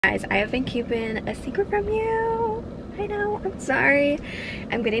Guys, I have been keeping a secret from you. I know, I'm sorry.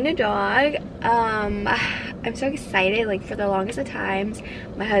 I'm getting a dog. I'm so excited. Like, for the longest of times,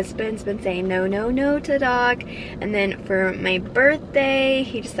 my husband's been saying no, no, no to the dog. And then for my birthday,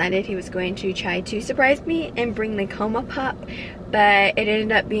 he decided he was going to try to surprise me and bring like home a pup. But it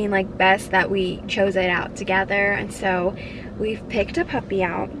ended up being like best that we chose it out together. And so we've picked a puppy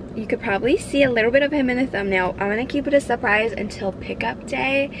out. You could probably see a little bit of him in the thumbnail. I'm gonna keep it a surprise until pickup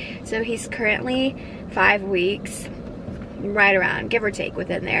day. So he's currently 5 weeks, right around, give or take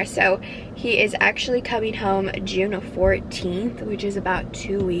within there. So he is actually coming home June 14th, which is about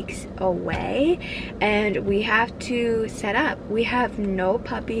 2 weeks away. And we have to set up. We have no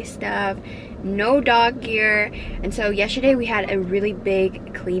puppy stuff, no dog gear. And so yesterday we had a really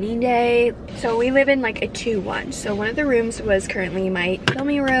big cleaning day. So we live in like a 2-1. So one of the rooms was currently my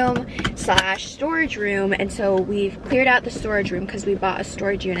filming room / storage room. And so we've cleared out the storage room because we bought a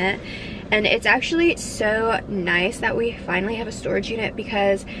storage unit. And it's actually so nice that we finally have a storage unit,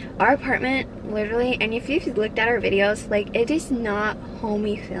 because our apartment literally, and if you've looked at our videos, like, it is not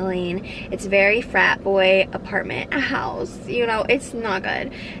homey feeling. It's very frat boy apartment, a house, you know, it's not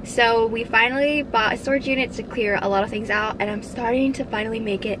good. So we finally bought a storage unit to clear a lot of things out, and I'm starting to finally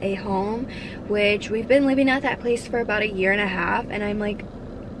make it a home, which we've been living at that place for about 1.5 years, and I'm like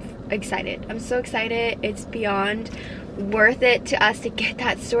excited. I'm so excited. It's beyond worth it to us to get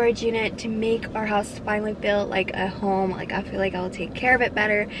that storage unit, to make our house finally feel like a home. Like, I feel like I'll take care of it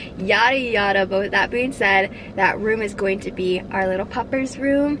better, yada yada. But with that being said, that room is going to be our little pupper's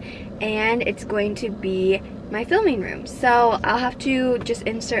room, and it's going to be my filming room. So I'll have to just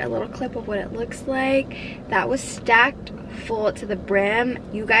insert a little clip of what it looks like. That was stacked full to the brim.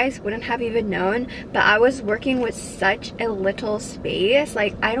 You guys wouldn't have even known, but I was working with such a little space.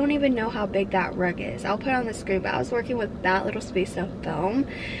 Like, I don't even know how big that rug is. I'll put it on the screen, but I was working with that little space to film.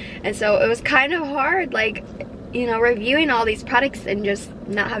 And so it was kind of hard, like, you know, reviewing all these products and just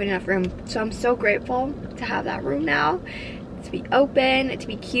not having enough room. So I'm so grateful to have that room now, to be open, to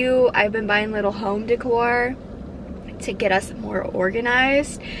be cute. I've been buying little home decor to get us more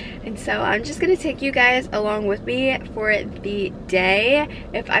organized, and so I'm just gonna take you guys along with me for the day.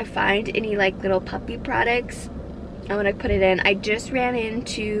 If I find any like little puppy products, I'm gonna put it in. I just ran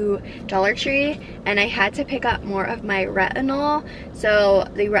into Dollar Tree and I had to pick up more of my retinol. So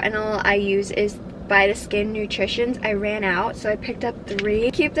the retinol I use is by the Skin Nutritions. I ran out, so I picked up 3.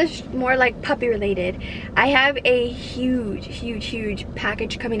 Keep this more like puppy related. I have a huge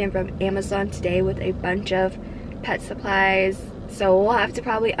package coming in from Amazon today with a bunch of pet supplies, so we'll have to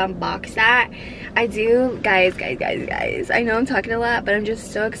probably unbox that. I do, guys, I know I'm talking a lot, but I'm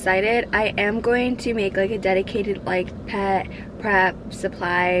just so excited. I am going to make like a dedicated like pet prep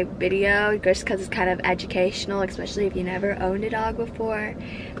supply video, just because it's kind of educational, especially if you never owned a dog before.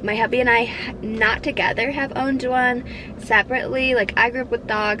 My hubby and I, not together, have owned one separately. Like, I grew up with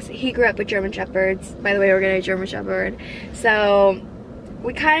dogs, he grew up with German Shepherds. By the way, we're getting a German Shepherd, so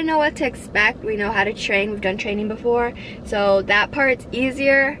we kind of know what to expect. We know how to train. We've done training before, so that part's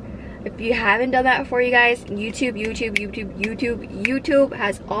easier. If you haven't done that before, you guys, YouTube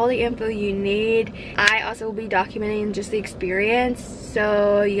has all the info you need. I also will be documenting just the experience,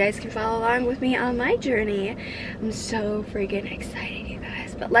 so you guys can follow along with me on my journey. I'm so freaking excited, you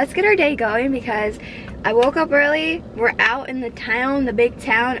guys. But let's get our day going, because I woke up early. We're out in the town, the big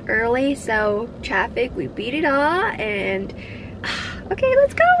town, early, so traffic, we beat it all, and okay,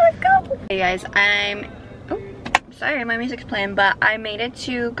 let's go. Hey guys, sorry, my music's playing, but I made it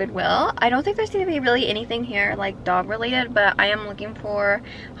to Goodwill. I don't think there's gonna be really anything here like dog related, but I am looking for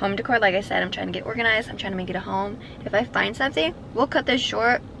home decor. Like I said, I'm trying to get organized. I'm trying to make it a home. If I find something, we'll cut this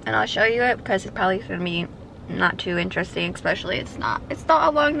short and I'll show you it, because it's probably gonna be not too interesting, especially it's not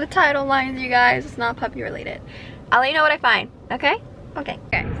along the title lines, you guys. It's not puppy related. I'll let you know what I find, okay? Okay,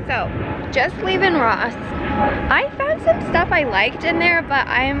 so just leaving Ross. I found some stuff I liked in there, but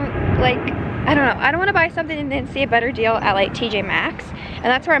I'm like, I don't know. I don't want to buy something and then see a better deal at like Tjmaxx, and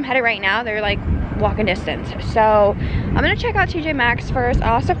that's where I'm headed right now. They're like walking distance, so I'm gonna check out Tjmaxx first.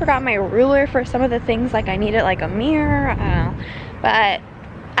 I also forgot my ruler for some of the things, like I needed like a mirror, I don't know, but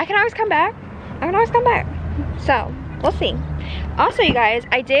I can always come back. So we'll see. Also, you guys,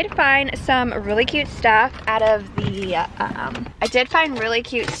 I did find some really cute stuff out of the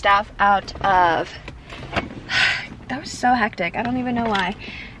that was so hectic, I don't even know why.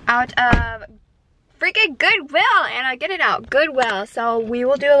 Out of freaking Goodwill, and I get it out, Goodwill. So we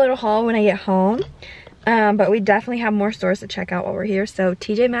will do a little haul when I get home, but we definitely have more stores to check out while we're here, so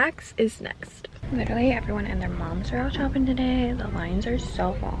Tjmaxx is next. Literally everyone and their moms are out shopping today. The lines are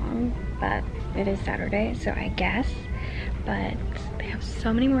so long, but it is Saturday, so I guess. But they have have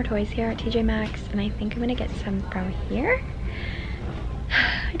so many more toys here at Tjmaxx, and I think I'm gonna get some from here.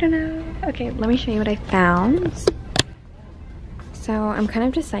 I don't know. Okay, let me show you what I found. So I'm kind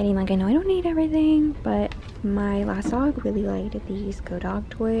of deciding, like, I know I don't need everything, but my last dog really liked these Go Dog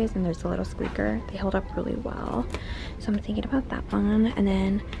toys, and there's a little squeaker. They held up really well. So I'm thinking about that one. And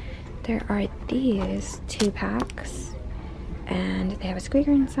then there are these 2-packs, and they have a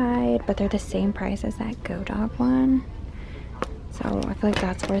squeaker inside, but they're the same price as that Go Dog one. So I feel like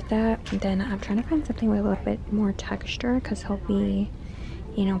that's worth it. And then I'm trying to find something with a little bit more texture, because he'll be,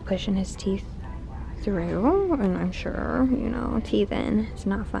 you know, pushing his teeth through, and I'm sure, you know, teeth in, it's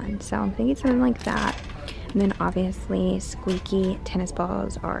not fun. So I'm thinking something like that. And then obviously squeaky tennis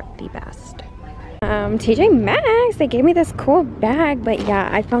balls are the best. Tjmaxx, they gave me this cool bag, but yeah,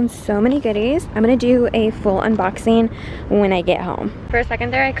 I found so many goodies. I'm gonna do a full unboxing when I get home. For a second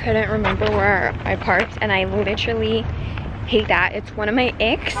there, I couldn't remember where I parked, and I literally hate that. It's one of my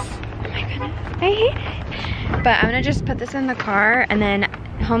icks. Oh my goodness, I hate it. But I'm gonna just put this in the car, and then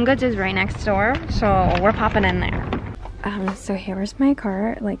Homegoods is right next door, so we're popping in there. So here's my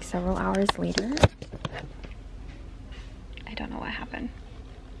car, like several hours later. I don't know what happened.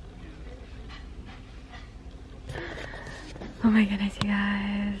 Oh my goodness, you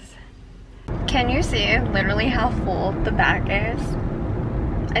guys. Can you see literally how full the bag is?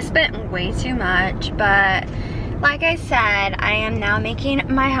 I spent way too much, but like I said, I am now making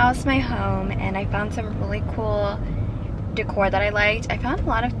my house my home, and I found some really cool decor that I liked. I found a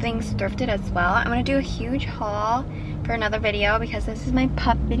lot of things thrifted as well. I'm gonna do a huge haul for another video because this is my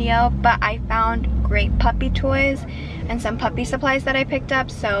pup video, but I found great puppy toys and some puppy supplies that I picked up.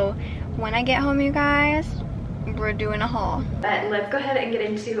 So when I get home, you guys, we're doing a haul. But let's go ahead and get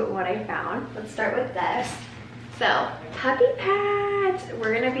into what I found. Let's start with this. So puppy pads.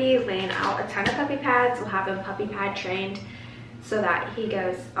 We're gonna be laying out a ton of puppy pads. We'll have him puppy pad trained so that he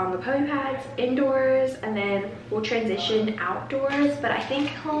goes on the puppy pads indoors, and then we'll transition outdoors. But I think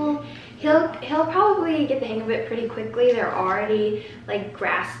he'll probably get the hang of it pretty quickly. They're already like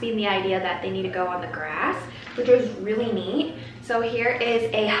grasping the idea that they need to go on the grass, which was really neat. So here is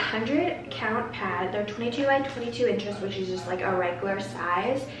a 100 count pad. They're 22 by 22 inches, which is just like a regular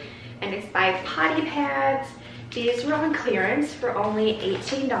size, and it's by Potty Pads. These were on clearance for only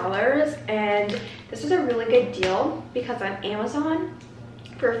 $18, and this was a really good deal because on Amazon,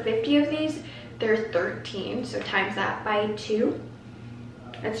 for 50 of these, they're 13. So times that by 2,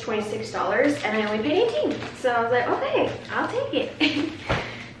 that's $26, and I only paid 18. So I was like, okay, I'll take it.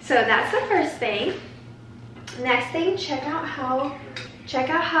 So that's the first thing. Next thing, check out how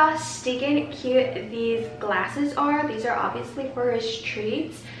stinking cute these glasses are. These are obviously for his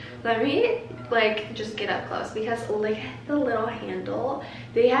treats. Let me like just get up close because look at the little handle.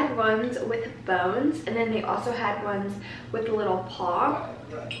 They had ones with bones, and then they also had ones with a little paw.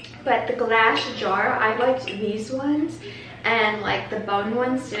 But the glass jar, I liked these ones, and like the bone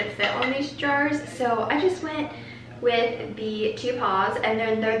ones didn't fit on these jars, so I just went with the 2 paws. And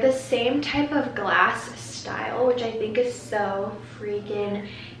then they're the same type of glass style, which I think is so freaking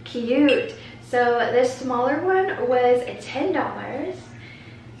cute. So this smaller one was $10.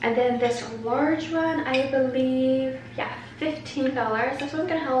 And then this large one, I believe, yeah, $15. This one's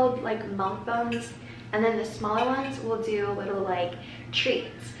gonna hold like milk bones, and then the smaller ones will do little like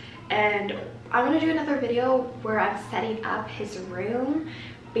treats. And I'm gonna do another video where I'm setting up his room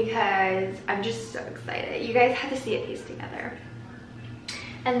because I'm just so excited. You guys have to see it pieced together.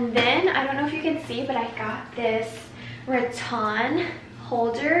 And then, I don't know if you can see, but I got this rattan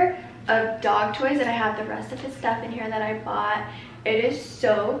holder of dog toys, and I have the rest of his stuff in here that I bought. It is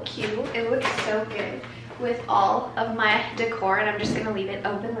so cute. It looks so good with all of my decor, and I'm just gonna leave it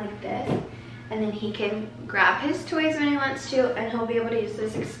open like this, and then he can grab his toys when he wants to, and he'll be able to use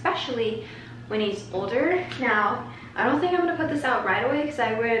this especially when he's older. Now, I don't think I'm gonna put this out right away because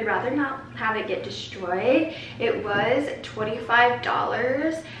I would rather not have it get destroyed. It was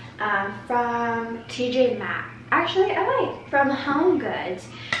 $25 from Tjmaxx. Actually, I lied, from Homegoods.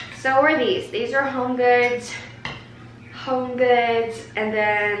 So are these. These are Homegoods. And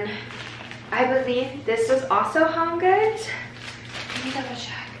then I believe this was also Homegoods. Let me double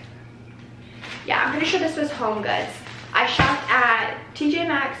check. Yeah, I'm pretty sure this was Homegoods. I shopped at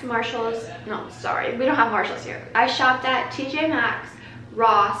Tjmaxx, Marshalls. No, sorry, we don't have Marshalls here. I shopped at Tjmaxx,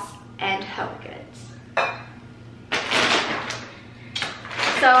 Ross, and Homegoods.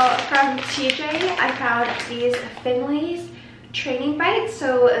 So from TJ, I found these Finley's training bites.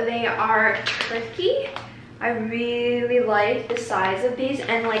 So they are turkey. I really like the size of these,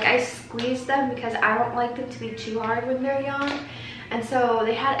 and like I squeeze them because I don't like them to be too hard when they're young. And so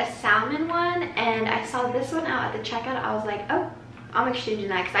they had a salmon one, and I saw this one out at the checkout. I was like, oh, I'm exchanging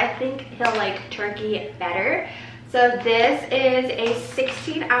that because I think he'll like turkey better. So this is a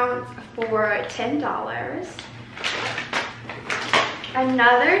 16 ounce for $10.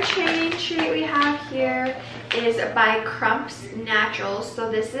 Another training treat we have here is by Crump's Naturals.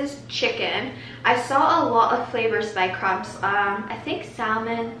 So this is chicken. I saw a lot of flavors by Crump's. I think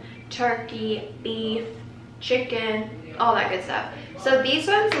salmon, turkey, beef, chicken, all that good stuff. So these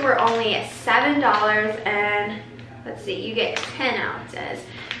ones were only $7 and let's see, you get 10 ounces.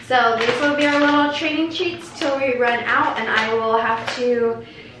 So these will be our little training treats till we run out, and I will have to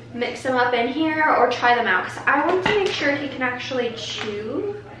mix them up in here or try them out because I want to make sure he can actually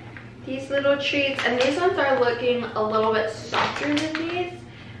chew these little treats. And these ones are looking a little bit softer than these,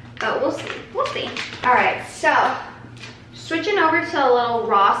 but we'll see. We'll see. All right, so switching over to a little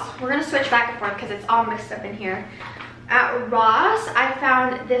Ross. We're gonna switch back and forth because it's all mixed up in here. At Ross, I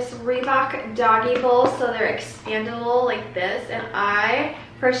found this Reebok doggy bowl, so they're expandable like this, and I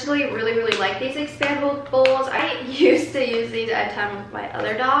personally really like these expandable bowls. I used to use these at a time with my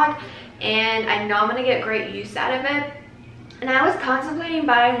other dog, and I know I'm gonna get great use out of it. And I was contemplating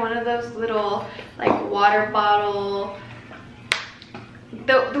buying one of those little like water bottle,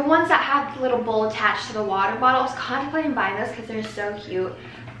 the ones that have the little bowl attached to the water bottle. I was contemplating buying those because they're so cute.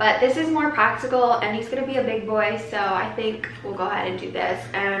 But this is more practical, and he's gonna be a big boy, so I think we'll go ahead and do this.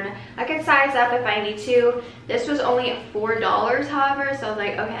 And I can size up if I need to. This was only $4, however, so I was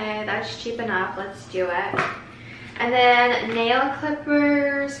like, okay, that's cheap enough, let's do it. And then nail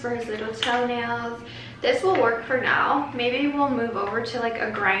clippers for his little toenails. This will work for now. Maybe we'll move over to like a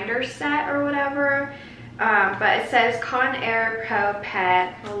grinder set or whatever. But it says Conair Pro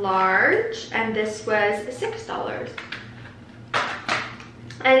Pet Large, and this was $6.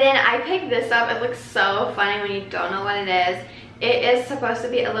 And then I picked this up. It looks so funny when you don't know what it is. It is supposed to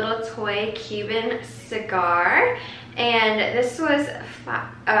be a little toy Cuban cigar, and this was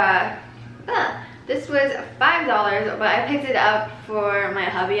 $5, but I picked it up for my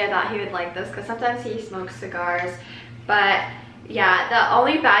hubby. I thought he would like this because sometimes he smokes cigars. But yeah, the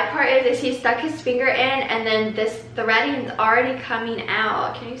only bad part is he stuck his finger in, and then this threading is already coming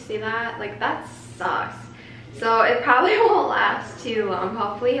out. Can you see that? Like, that sucks. So it probably won't last too long.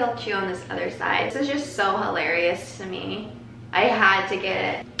 Hopefully he'll chew on this other side. This is just so hilarious to me. I had to get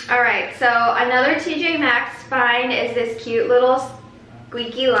it. All right, so another Tjmaxx find is this cute little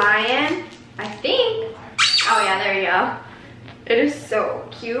squeaky lion, I think. Oh yeah, there you go. It is so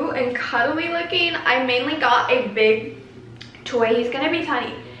cute and cuddly looking. I mainly got a big toy. He's gonna be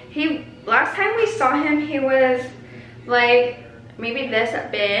tiny. Last time we saw him, he was like maybe this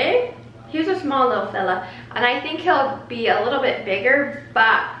big. He was a small little fella, and I think he'll be a little bit bigger,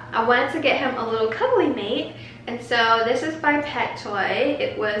 but I wanted to get him a little cuddly mate, and so this is by Pet Toy.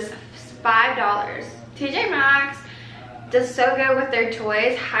 It was $5. Tjmaxx does so good with their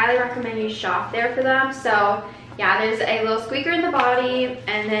toys. Highly recommend you shop there for them. So yeah, there's a little squeaker in the body,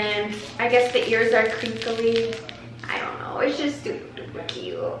 and then I guess the ears are crinkly. I don't know, it's just super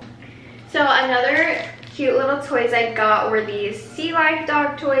cute. So another cute little toys I got were these Sea Life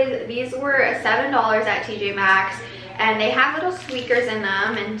dog toys. These were $7 at Tjmaxx, and they have little squeakers in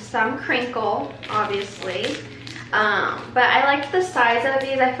them and some crinkle, obviously. But I liked the size of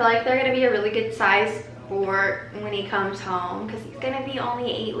these. I feel like they're gonna be a really good size for when he comes home, because he's gonna be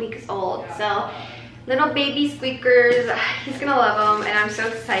only 8 weeks old. So little baby squeakers, he's gonna love them, and I'm so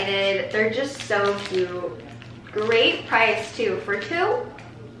excited. They're just so cute. Great price too. For two,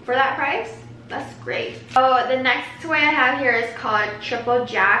 for that price, that's great. Oh, the next toy I have here is called Triple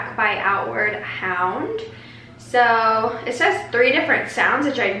Jack by Outward Hound. So it says 3 different sounds,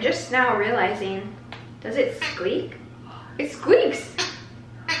 which I'm just now realizing. Does it squeak? It squeaks.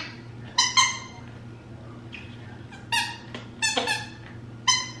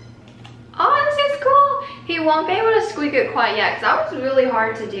 Oh, this is cool. He won't be able to squeak it quite yet because that was really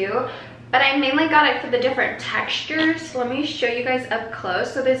hard to do. But I mainly got it for the different textures. Let me show you guys up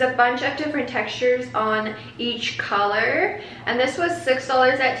close. So there's a bunch of different textures on each color. And this was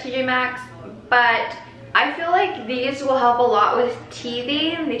 $6 at Tjmaxx. But I feel like these will help a lot with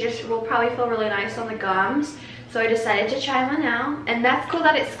teething. They just will probably feel really nice on the gums. So I decided to try one now. And that's cool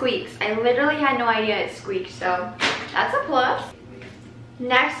that it squeaks. I literally had no idea it squeaked. So that's a plus.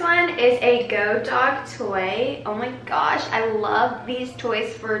 Next one is a Go Dog toy. Oh my gosh, I love these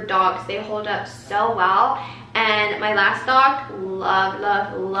toys for dogs. They hold up so well. And my last dog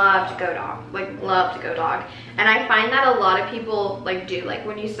loved Go Dog. Like, loved Go Dog. And I find that a lot of people like do. Like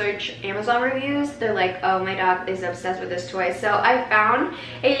when you search Amazon reviews, they're like, oh, my dog is obsessed with this toy. So I found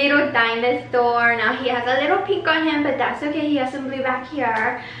a little dinosaur. Now he has a little pink on him, but that's okay. He has some blue back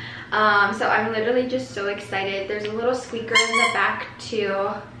here. So I'm literally just so excited. There's a little squeaker in the back too,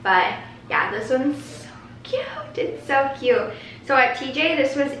 but yeah, this one's so cute. It's so cute. So at TJ,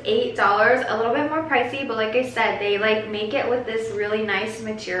 this was $8, a little bit more pricey, but like I said, they like make it with this really nice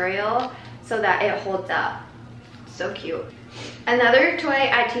material so that it holds up. So cute. Another toy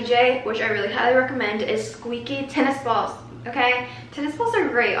at TJ, which I really highly recommend, is squeaky tennis balls. Okay, tennis balls are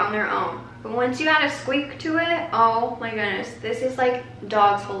great on their own, but once you add a squeak to it, oh my goodness, this is like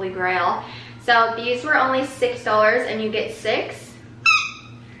dog's holy grail. So these were only $6 and you get 6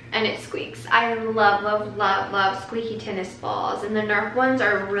 and it squeaks. I love, love, love, love squeaky tennis balls, and the Nerf ones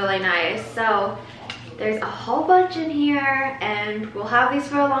are really nice. So there's a whole bunch in here and we'll have these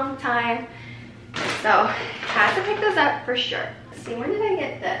for a long time. So had to pick those up for sure. Let's see, when did I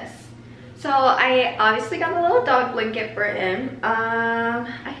get this? So I obviously got a little dog blanket for him.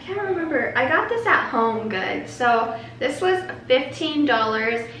 I can't remember. I got this at Homegoods. So this was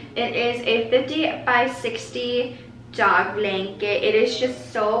 $15. It is a 50 by 60 dog blanket. It is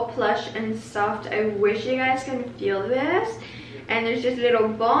just so plush and soft. I wish you guys can feel this. And there's just little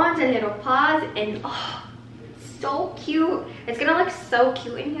bones and little paws, and oh, so cute. It's gonna look so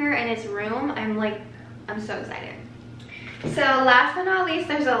cute in here in its room. I'm so excited. So last but not least,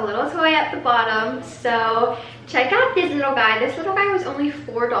 there's a little toy at the bottom. So check out this little guy. This little guy was only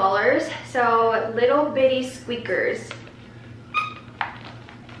 $4. So little bitty squeakers.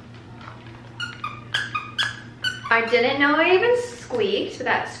 I didn't know it even squeaked, so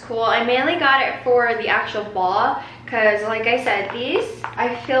that's cool. I mainly got it for the actual ball because, like I said, these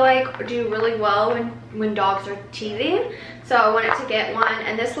I feel like do really well when dogs are teething. So I wanted to get one,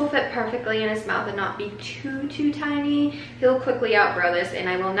 and this will fit perfectly in his mouth and not be too tiny. He'll quickly outgrow this, and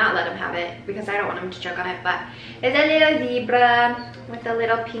I will not let him have it because I don't want him to choke on it. But it's a little zebra with a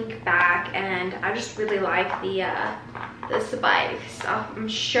little pink back, and I just really like the spikes. So I'm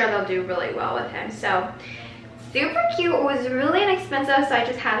sure they'll do really well with him. So super cute. It was really inexpensive, so I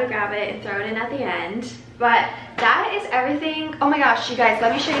just had to grab it and throw it in at the end. But that is everything. Oh my gosh, you guys,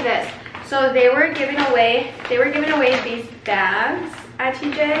 let me show you this. So they were giving away these bags at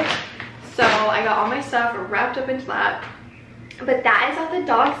TJ. So I got all my stuff wrapped up into that. But that is all the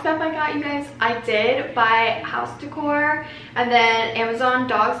dog stuff I got, you guys. I did buy house decor, and then Amazon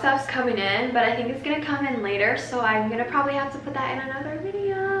dog stuff's coming in, but I think it's gonna come in later, so I'm gonna probably have to put that in another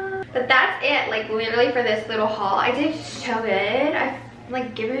video. But that's it, like literally for this little haul. I did so good. I've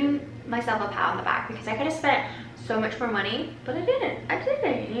like given myself a pat on the back because I could have spent so much more money, but I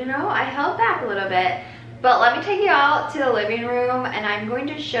didn't, you know. I held back a little bit. But let me take you out to the living room, and I'm going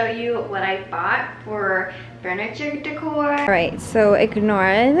to show you what I bought for furniture decor. All right, so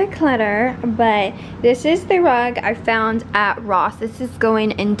ignore the clutter, but this is the rug I found at Ross. This is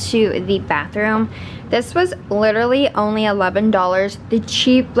going into the bathroom. This was literally only $11.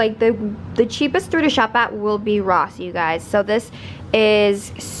 The cheapest store to shop at will be Ross, you guys. So this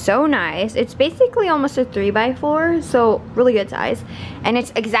is so nice. It's basically almost a 3x4, so really good size, and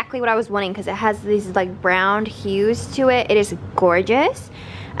it's exactly what I was wanting because it has these like brown hues to it. It is gorgeous.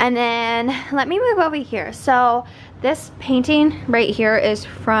 And then let me move over here. So this painting right here is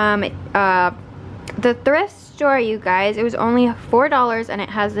from the thrift store, you guys. It was only $4, and it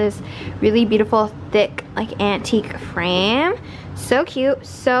has this really beautiful thick like antique frame. So cute.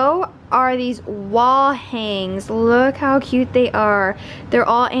 So are these wall hangs. Look how cute they are. They're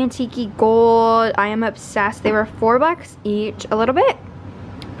all antique gold. I am obsessed. They were $4 each. A little bit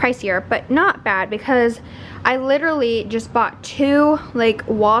pricier, but not bad because I literally just bought 2 like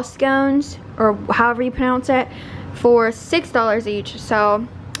wall scones, or however you pronounce it, for $6 each. So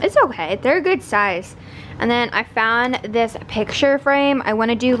it's okay. They're a good size. And then I found this picture frame. I want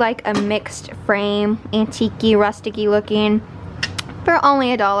to do like a mixed frame, antique-y, rustic-y looking, for only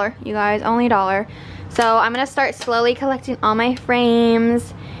 $1, you guys, only $1. So I'm gonna start slowly collecting all my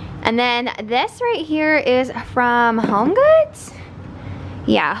frames. And then this right here is from Homegoods.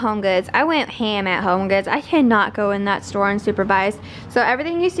 Yeah, Homegoods. I went ham at Homegoods. I cannot go in that store unsupervised. So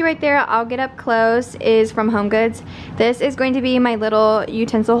everything you see right there, I'll get up close, is from Homegoods. This is going to be my little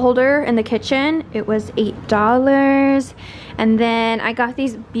utensil holder in the kitchen. It was $8. And then I got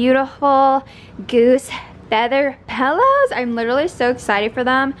these beautiful goose feather pillows. I'm literally so excited for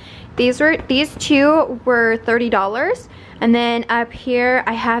them. These 2 were $30. And then up here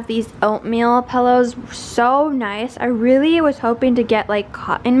I have these oatmeal pillows. So nice. I really was hoping to get like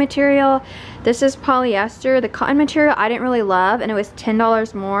cotton material. This is polyester. The cotton material I didn't really love, and it was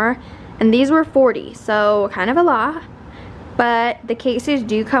 $10 more, and these were $40, so kind of a lot. But the cases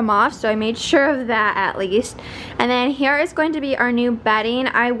do come off, so I made sure of that at least. And then here is going to be our new bedding.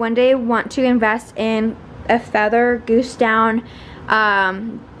 I one day want to invest in a feather goose down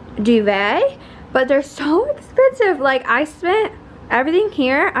duvet, but they're so expensive. Like I spent everything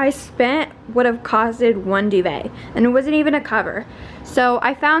here, would have costed one duvet, and it wasn't even a cover. So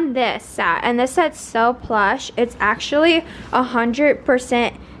I found this set, and this set's so plush. It's actually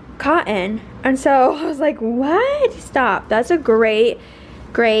 100% cotton, and so I was like, what? Stop. That's a great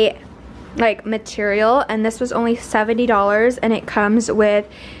like material, and this was only $70, and it comes with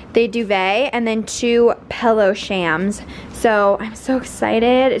the duvet and then 2 pillow shams. So I'm so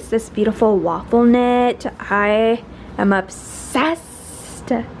excited. It's this beautiful waffle knit. I am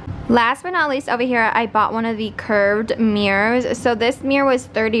obsessed. Last but not least, over here I bought one of the curved mirrors. So this mirror was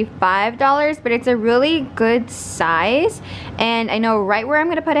 $35, but it's a really good size, and I know right where I'm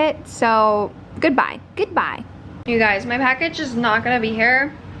gonna put it. So goodbye. You guys, my package is not gonna be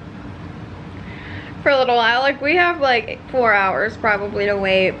here for a little while. Like we have like 4 hours probably to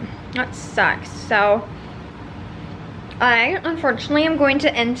wait. That sucks. So I unfortunately am going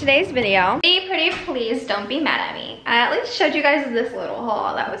to end today's video. Pretty please don't be mad at me. I at least showed you guys this little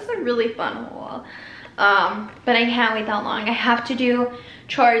haul. That was a really fun haul. But I can't wait that long. I have to do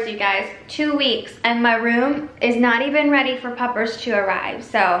chores, you guys. 2 weeks, and my room is not even ready for puppers to arrive.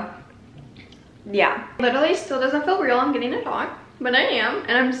 So yeah, literally still doesn't feel real. I'm getting a dog. But I am,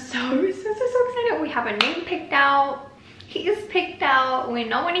 and I'm so excited. We have a name picked out. He is picked out. We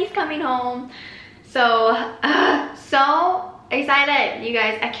know when he's coming home. So, so excited, you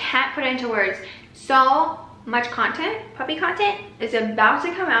guys. I can't put it into words. So much content, puppy content, is about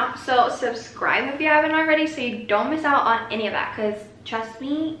to come out. So subscribe if you haven't already, so you don't miss out on any of that. Because trust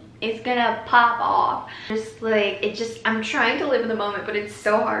me, it's gonna pop off. Just like, I'm trying to live in the moment, but it's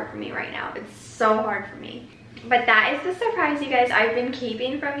so hard for me right now. It's so hard for me. But that is the surprise, you guys, I've been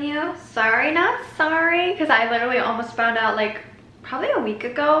keeping from you. Sorry, not sorry, because I literally almost found out like probably a week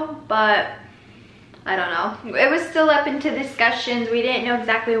ago, but I don't know. It was still up into discussions. We didn't know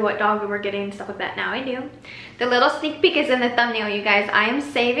exactly what dog we were getting and stuff like that. Now I do. The little sneak peek is in the thumbnail, you guys. I am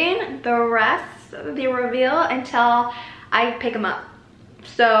saving the rest of the reveal until I pick them up.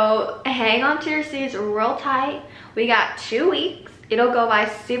 So hang on to your seats real tight. We got 2 weeks. It'll go by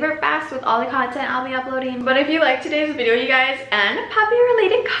super fast with all the content I'll be uploading. But if you like today's video, you guys, and puppy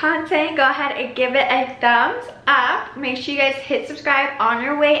related content, go ahead and give it a thumbs up. Make sure you guys hit subscribe on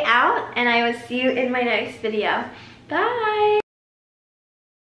your way out, and I will see you in my next video. Bye.